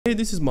Hey,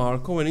 this is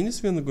Marco, and in this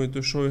video I'm going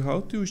to show you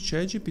how to use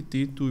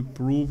ChatGPT to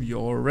improve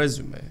your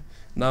resume.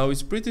 Now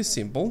it's pretty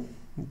simple,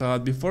 but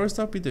before I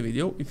start with the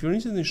video, if you're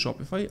interested in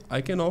Shopify, I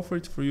can offer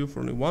it for you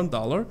for only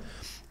 $1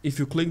 if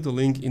you click the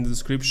link in the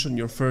description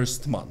your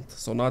first month.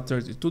 So not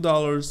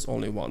 $32,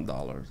 only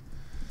 $1.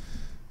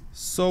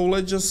 So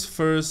let's just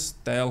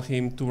first tell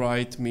him to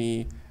write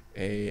me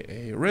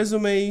a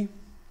resume,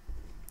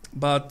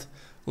 but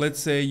let's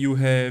say you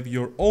have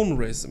your own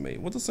resume.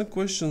 What are some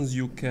questions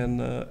you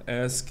can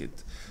ask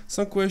it?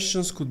 Some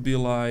questions could be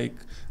like,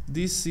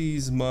 this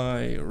is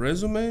my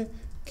resume,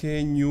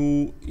 can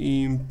you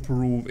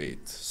improve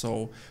it?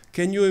 So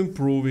can you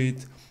improve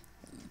it?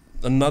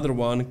 Another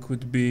one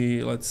could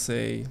be, let's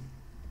say,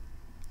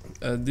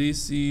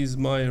 this is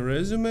my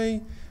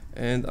resume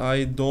and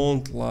I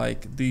don't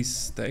like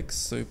this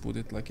text, so you put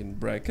it like in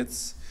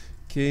brackets.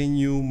 Can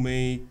you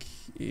make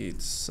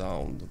it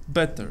sound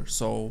better?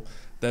 So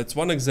that's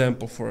one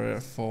example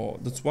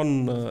that's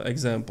one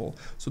example.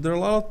 So there are a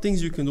lot of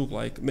things you can do,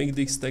 like make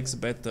this text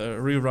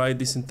better, rewrite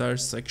this entire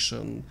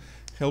section,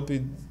 help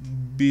it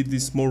be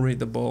this more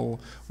readable,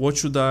 what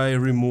should I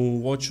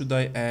remove, what should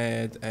I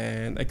add,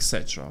 and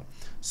etc.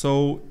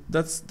 So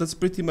that's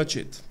pretty much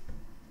it.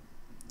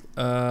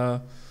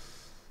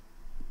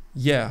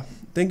 Yeah,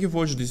 thank you for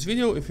watching this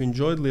video. If you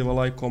enjoyed, leave a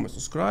like, comment,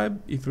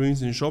 subscribe. If you're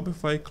interested in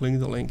Shopify, click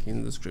the link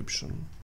in the description.